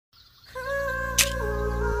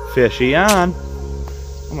fishy on.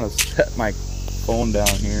 I'm gonna set my phone down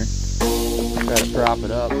here. Try to prop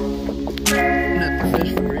it up. Net the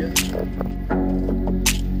fish for you.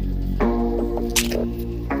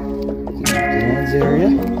 Dan's area.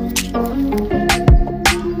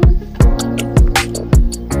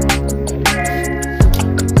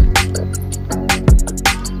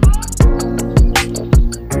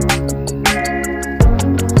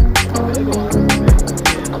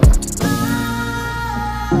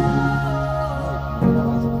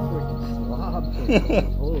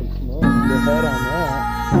 Holy smokes, the head on that.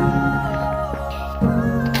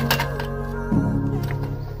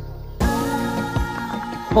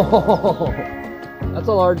 Oh, that's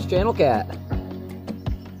a large channel cat.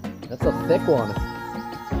 That's a thick one.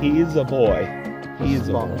 He's a boy. He's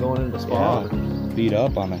a boy. Going into spawn. Yeah. Beat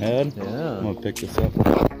up on the head. Yeah. I'm gonna pick this up.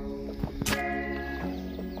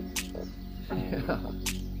 Yeah.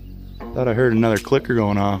 Thought I heard another clicker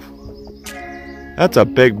going off. That's a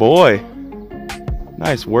big boy.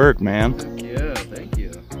 Nice work, man. Yeah, thank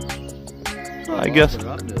you. I guess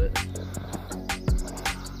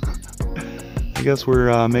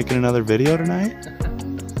we're making another video tonight.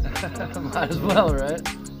 Might as well, right?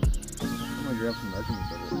 I'm gonna grab some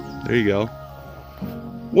measurements of it. There you go.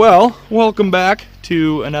 Well, welcome back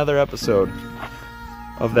to another episode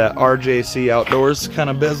of that RJC Outdoors kind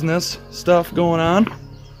of business stuff going on.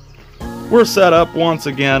 We're set up once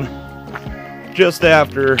again just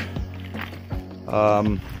after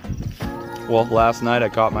well, last night I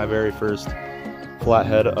caught my very first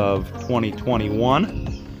flathead of 2021.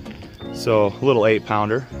 So, a little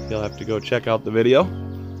 8-pounder. You'll have to go check out the video.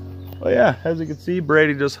 Well, yeah, as you can see,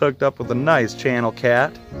 Brady just hooked up with a nice channel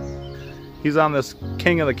cat. He's on this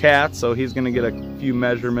king of the cats, so he's gonna get a few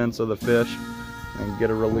measurements of the fish and get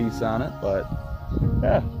a release on it. But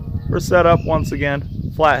yeah, we're set up once again,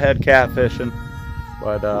 flathead catfishing,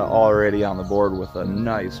 but already on the board with a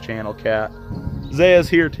nice channel cat. Zaya's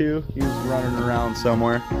here too. He's running around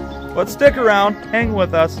somewhere. But stick around, hang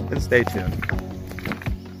with us, and stay tuned.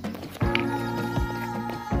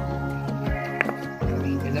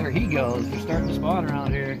 And there he goes. They're starting to spawn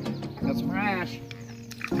around here. Got some rash.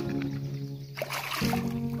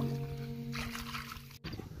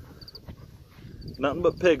 Nothing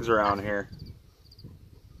but pigs around here.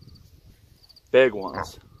 Big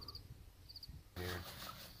ones.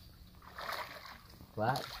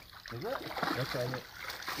 Flat. Is it? Looks like it.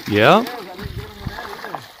 Yeah?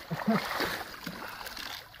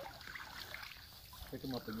 Pick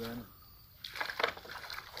him up again.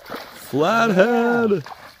 Flathead!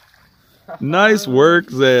 Nice work,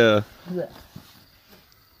 Zaya.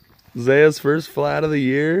 Zaya's first flat of the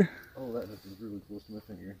year. Oh, that is really close to my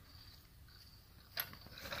finger.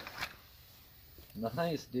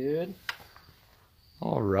 Nice, dude.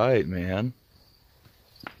 All right, man.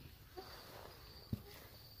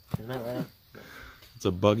 Isn't that right? It's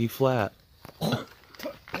a buggy flat.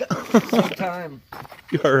 Same time.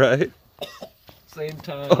 You all right? Same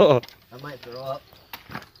time. Oh. I might throw up.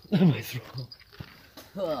 I might throw up.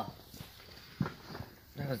 Ugh.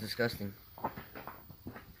 That was disgusting.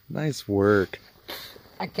 Nice work.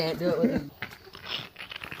 I can't do it with him.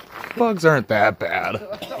 Bugs aren't that bad.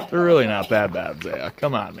 They're really not that bad, Zaya.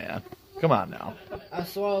 Come on, man. Come on now. I've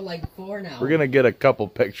swallowed like 4 now. We're gonna get a couple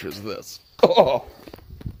pictures of this. Oh.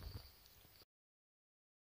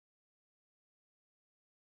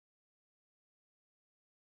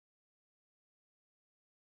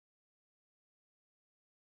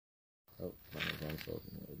 Oh,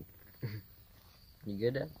 you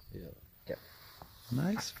good, Dad? Yeah. Okay.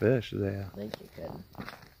 Nice fish, Zaya. Thank you, kid.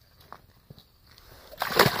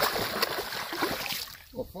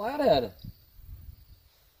 Well, flathead.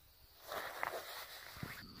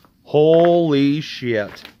 Holy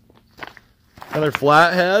shit. Another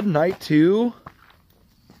flathead, night 2.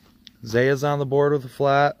 Zaya's on the board with a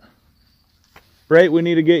flat. Brait, we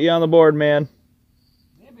need to get you on the board, man.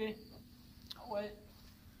 Maybe. I'll wait.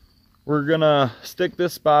 We're gonna stick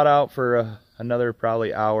this spot out for another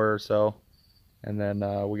probably hour or so. And then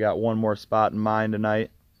we got one more spot in mind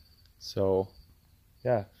tonight. So,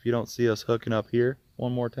 yeah, if you don't see us hooking up here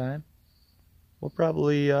one more time, we'll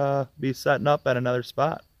probably be setting up at another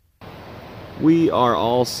spot. We are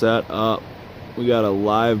all set up. We got a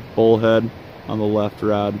live bullhead on the left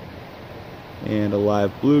rod and a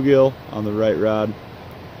live bluegill on the right rod.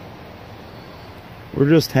 We're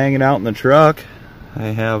just hanging out in the truck. I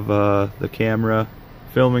have the camera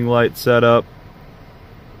filming light set up.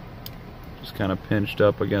 Just kind of pinched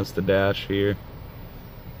up against the dash here.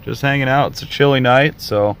 Just hanging out. It's a chilly night,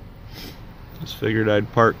 so just figured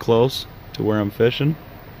I'd park close to where I'm fishing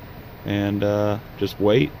and just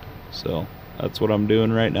wait. So That's what I'm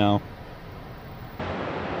doing right now.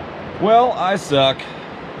 Well, I suck.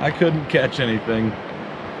 I couldn't catch anything.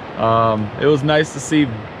 It was nice to see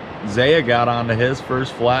Zaya got onto his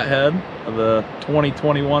first flathead of the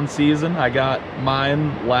 2021 season. I got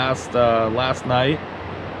mine last night,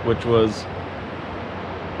 which was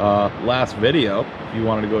last video, if you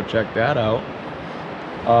wanted to go check that out.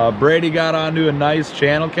 Brady got onto a nice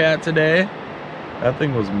channel cat today. That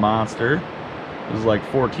thing was monster. It was like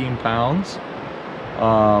 14 pounds.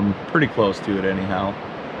 Pretty close to it anyhow.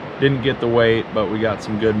 Didn't get the weight, but we got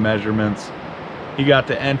some good measurements. He got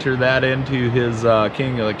to enter that into his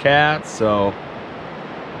King of the Cats, so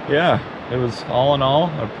yeah, it was all in all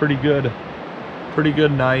a pretty good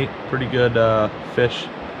night, pretty good fish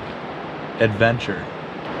adventure.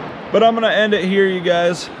 But I'm gonna end it here, you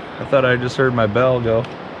guys. I thought I just heard my bell go.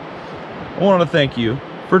 I want to thank you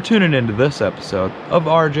for tuning into this episode of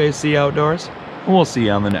RJC Outdoors, and we'll see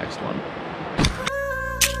you on the next one.